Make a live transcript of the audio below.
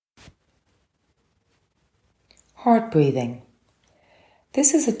Heart breathing.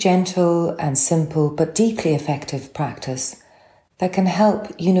 This is a gentle and simple but deeply effective practice that can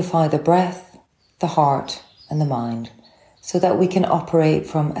help unify the breath, the heart and the mind so that we can operate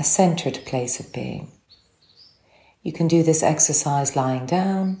from a centered place of being. You can do this exercise lying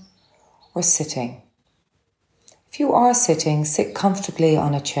down or sitting. If you are sitting, sit comfortably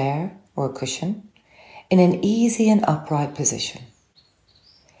on a chair or a cushion in an easy and upright position.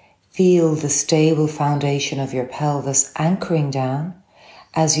 Feel the stable foundation of your pelvis anchoring down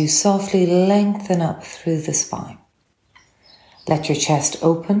as you softly lengthen up through the spine. Let your chest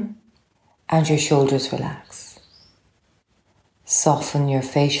open and your shoulders relax. Soften your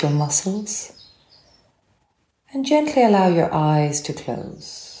facial muscles and gently allow your eyes to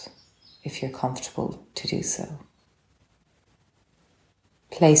close if you're comfortable to do so.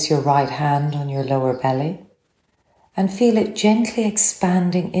 Place your right hand on your lower belly and feel it gently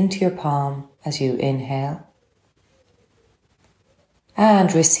expanding into your palm as you inhale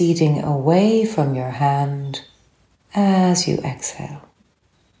and receding away from your hand as you exhale.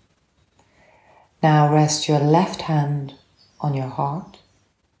 Now rest your left hand on your heart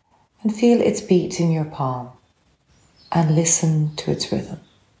and feel its beat in your palm and listen to its rhythm.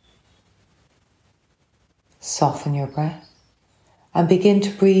 Soften your breath and begin to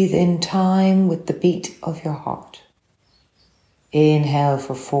breathe in time with the beat of your heart. Inhale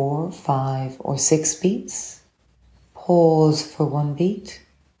for 4, 5 or 6 beats. Pause for 1 beat.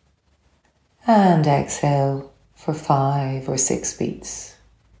 And exhale for 5 or 6 beats.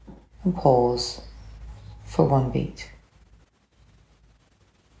 And pause for 1 beat.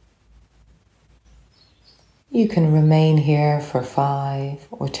 You can remain here for 5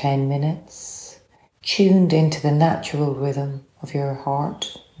 or 10 minutes, tuned into the natural rhythm of your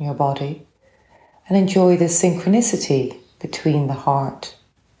heart, your body, and enjoy the synchronicity between the heart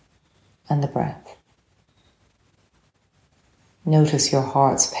and the breath. Notice your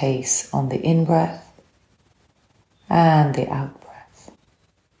heart's pace on the in-breath and the out-breath.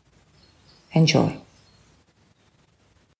 Enjoy.